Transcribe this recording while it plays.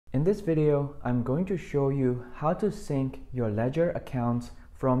In this video, I'm going to show you how to sync your Ledger accounts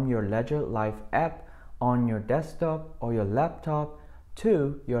from your Ledger Live app on your desktop or your laptop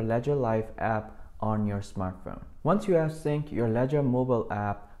to your Ledger Live app on your smartphone. Once you have synced your Ledger mobile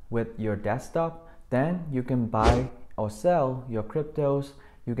app with your desktop, then you can buy or sell your cryptos.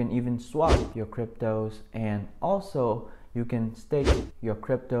 You can even swap your cryptos, and also you can stake your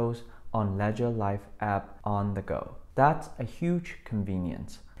cryptos on Ledger Live app on the go. That's a huge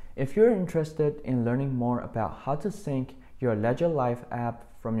convenience. If you're interested in learning more about how to sync your Ledger Live app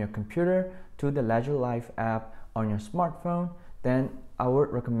from your computer to the Ledger Live app on your smartphone, then I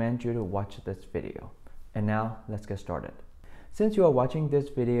would recommend you to watch this video. And now let's get started. Since you are watching this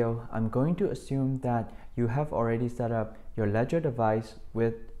video, I'm going to assume that you have already set up your Ledger device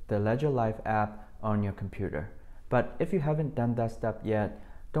with the Ledger Live app on your computer. But if you haven't done that step yet,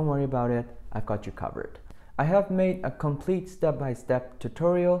 don't worry about it, I've got you covered. I have made a complete step-by-step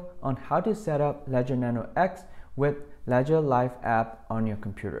tutorial on how to set up Ledger Nano X with Ledger Live app on your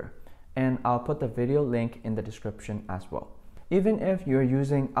computer, and I'll put the video link in the description as well. Even if you're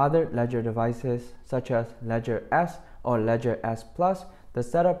using other Ledger devices such as Ledger S or Ledger S Plus, the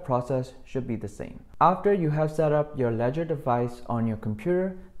setup process should be the same. After you have set up your Ledger device on your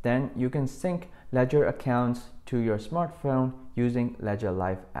computer, then you can sync Ledger accounts to your smartphone using Ledger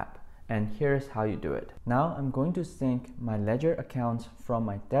Live app. And here's how you do it. Now I'm going to sync my Ledger accounts from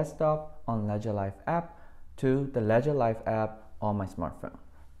my desktop on Ledger Live app to the Ledger Live app on my smartphone.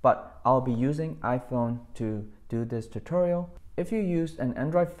 But I'll be using iPhone to do this tutorial. If you use an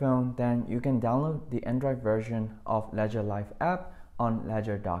Android phone, then you can download the Android version of Ledger Live app on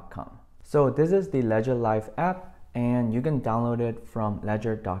ledger.com. So this is the Ledger Live app, and you can download it from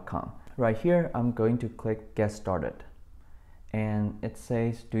ledger.com. Right here, I'm going to click Get Started. And it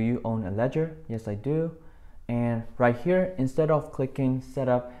says, do you own a Ledger? Yes, I do. And right here, instead of clicking Set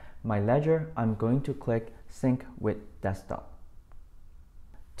up my Ledger, I'm going to click Sync with Desktop.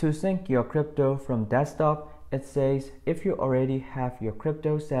 To sync your crypto from desktop, it says if you already have your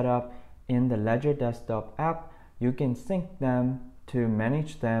crypto set up in the Ledger desktop app, you can sync them to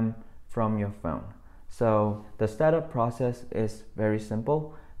manage them from your phone. So the setup process is very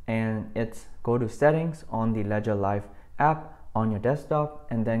simple, and it's go to Settings on the Ledger Live app on your desktop,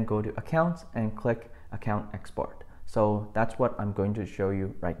 and then go to Accounts and click Account Export. So that's what I'm going to show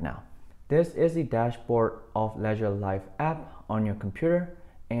you right now. This is the dashboard of Ledger Live app on your computer,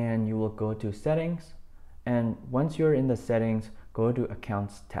 and you will go to Settings, and once you're in the Settings, go to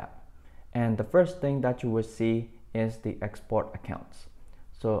Accounts tab. And the first thing that you will see is the Export Accounts.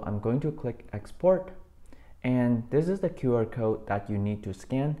 So I'm going to click Export, and this is the QR code that you need to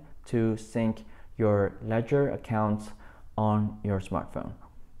scan to sync your Ledger accounts on your smartphone.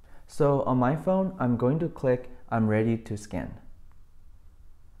 So on my phone, I'm going to click I'm ready to scan.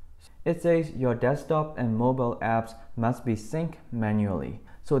 It says your desktop and mobile apps must be synced manually.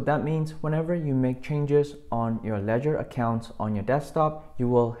 So that means whenever you make changes on your Ledger accounts on your desktop, you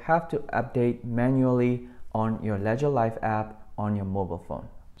will have to update manually on your Ledger Live app on your mobile phone.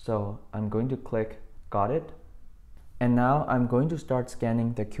 So I'm going to click Got it. And now I'm going to start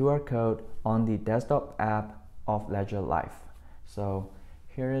scanning the QR code on the desktop app of Ledger Live. So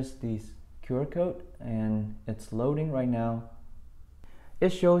here is the QR code, and it's loading right now. It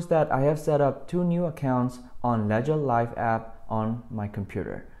shows that I have set up 2 new accounts on Ledger Live app on my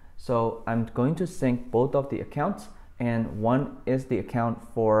computer. So I'm going to sync both of the accounts, and one is the account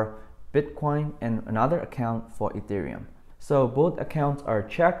for Bitcoin and another account for Ethereum. So both accounts are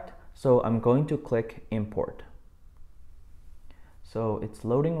checked, so I'm going to click Import. So it's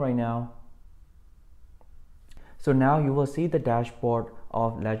loading right now. So now you will see the dashboard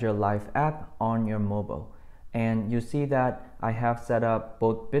of Ledger Live app on your mobile, and you see that I have set up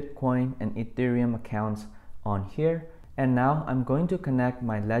both Bitcoin and Ethereum accounts on here. And now I'm going to connect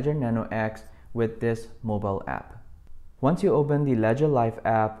my Ledger Nano X with this mobile app. Once you open the Ledger Live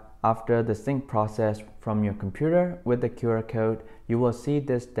app after the sync process from your computer with the QR code, you will see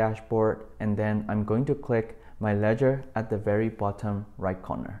this dashboard, and then I'm going to click my Ledger at the very bottom right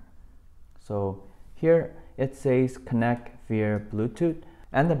corner. So here it says connect via Bluetooth,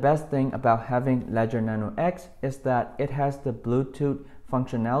 and the best thing about having Ledger Nano X is that it has the Bluetooth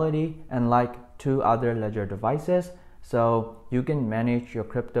functionality, unlike 2 other Ledger devices, so you can manage your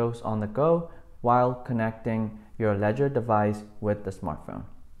cryptos on the go while connecting your Ledger device with the smartphone.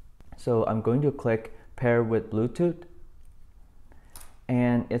 So I'm going to click pair with Bluetooth,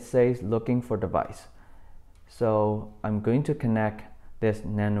 and it says looking for device. So I'm going to connect this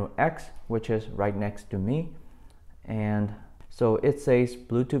Nano X, which is right next to me, and so it says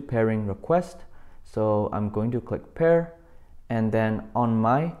Bluetooth pairing request. So I'm going to click pair, and then on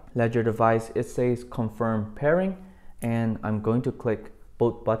my Ledger device it says confirm pairing, and I'm going to click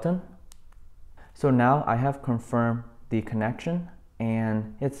both button. So now I have confirmed the connection,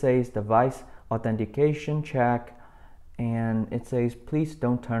 and it says device authentication check, and it says please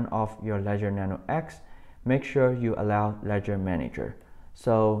don't turn off your Ledger Nano X. Make sure you allow Ledger Manager.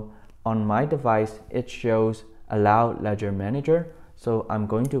 So on my device it shows allow Ledger Manager, so I'm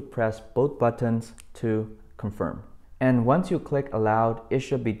going to press both buttons to confirm. And once you click allowed, it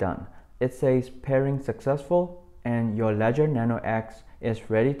should be done. It says pairing successful, and your Ledger Nano X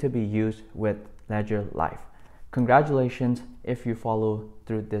is ready to be used with Ledger Live. Congratulations if you follow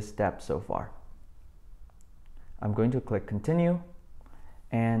through this step so far. I'm going to click continue,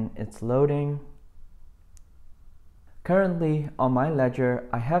 and it's loading. Currently on my Ledger,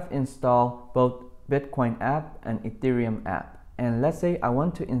 I have installed both Bitcoin app and Ethereum app. And let's say I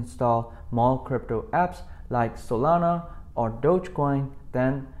want to install more crypto apps like Solana or Dogecoin,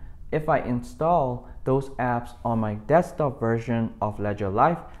 then if I install those apps on my desktop version of Ledger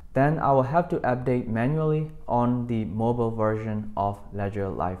Live, then I will have to update manually on the mobile version of Ledger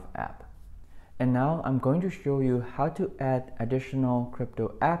Live app. And now I'm going to show you how to add additional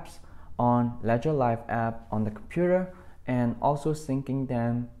crypto apps on Ledger Live app on the computer and also syncing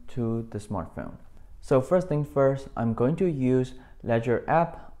them to the smartphone. So first thing first, I'm going to use Ledger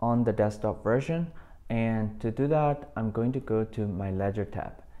app on the desktop version, and to do that I'm going to go to my Ledger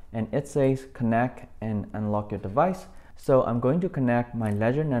tab, and it says connect and unlock your device. So I'm going to connect my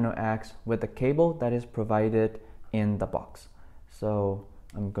Ledger Nano X with the cable that is provided in the box. So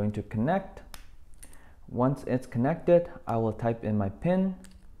I'm going to connect. Once it's connected, I will type in my PIN.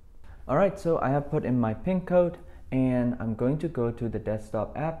 Alright, so I have put in my PIN code, and I'm going to go to the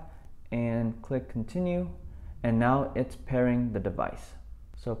desktop app and click continue, and now it's pairing the device.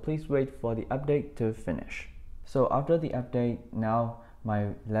 So please wait for the update to finish. So after the update, now my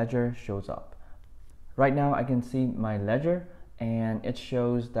Ledger shows up. Right now I can see my Ledger, and it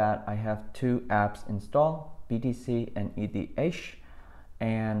shows that I have two apps installed, BTC and ETH.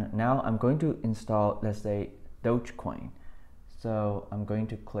 And now I'm going to install, let's say, Dogecoin. So I'm going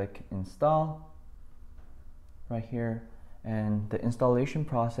to click install right here, and the installation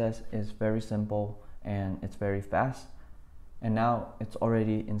process is very simple and it's very fast. And now it's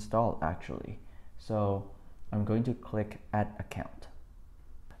already installed actually. So I'm going to click add account.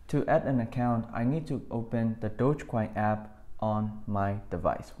 To add an account, I need to open the Dogecoin app on my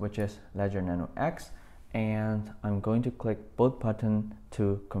device, which is Ledger Nano X, and I'm going to click both buttons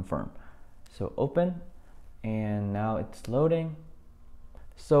to confirm. So open, and now it's loading.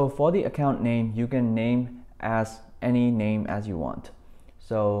 So for the account name, you can name as any name as you want.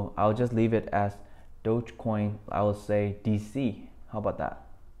 So I'll just leave it as Dogecoin. I will say DC. How about that?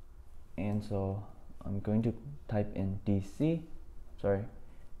 And so I'm going to type in DC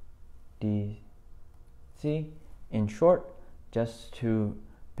in short, just to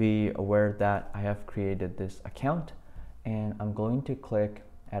be aware that I have created this account, and I'm going to click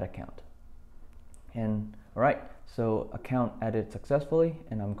add account. And alright, so account added successfully,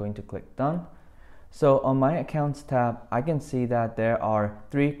 and I'm going to click done. So on my accounts tab, I can see that there are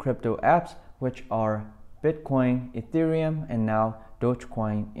 3 crypto apps, which are Bitcoin, Ethereum, and now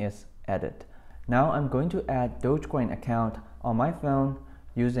Dogecoin is added. Now I'm going to add Dogecoin account on my phone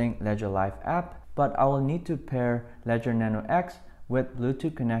using Ledger Live app, but I will need to pair Ledger Nano X with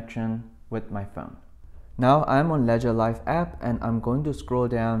Bluetooth connection with my phone. Now I'm on Ledger Live app, and I'm going to scroll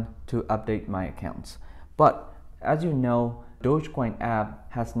down to update my accounts. But as you know, Dogecoin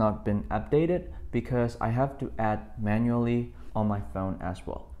app has not been updated because I have to add manually on my phone as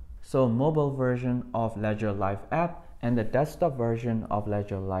well. So mobile version of Ledger Live app and the desktop version of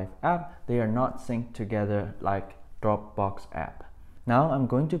Ledger Live app, they are not synced together like Dropbox app. Now I'm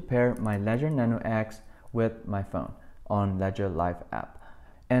going to pair my Ledger Nano X with my phone on Ledger Live app,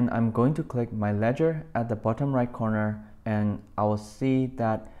 and I'm going to click my Ledger at the bottom right corner, and I will see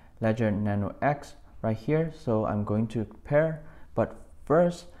that Ledger Nano X right here. So I'm going to pair, but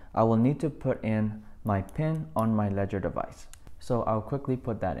first I will need to put in my PIN on my Ledger device. So I'll quickly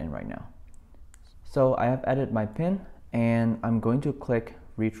put that in right now. So I have added my PIN, and I'm going to click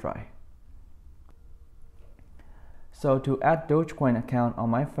retry. So to add Dogecoin account on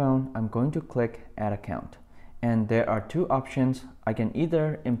my phone, I'm going to click add account. And there are 2 options. I can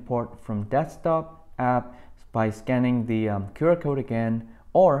either import from desktop app by scanning the QR code again,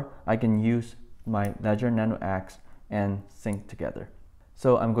 or I can use my Ledger Nano X and sync together.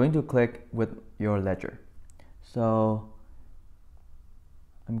 So I'm going to click with your Ledger. So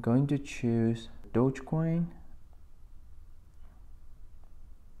I'm going to choose Dogecoin,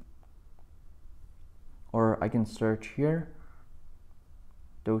 or I can search here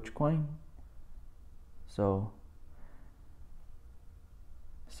Dogecoin. So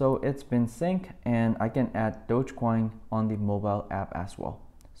it's been synced, and I can add Dogecoin on the mobile app as well.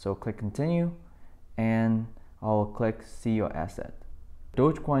 So click continue, and I'll click see your asset.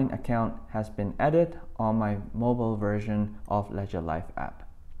 Dogecoin account has been added on my mobile version of Ledger Life app.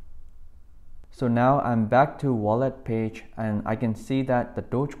 So now I'm back to wallet page, and I can see that the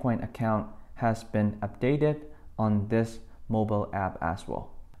Dogecoin account has been updated on this mobile app as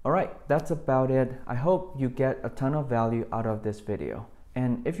well. Alright, that's about it. I hope you get a ton of value out of this video.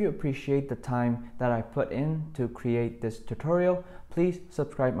 And if you appreciate the time that I put in to create this tutorial, please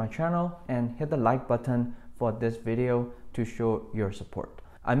subscribe my channel and hit the like button for this video to show your support.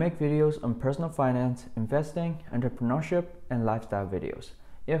 I make videos on personal finance, investing, entrepreneurship, and lifestyle videos.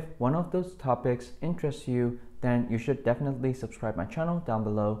 If one of those topics interests you, then you should definitely subscribe my channel down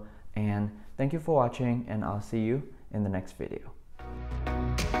below. And thank you for watching, and I'll see you in the next video.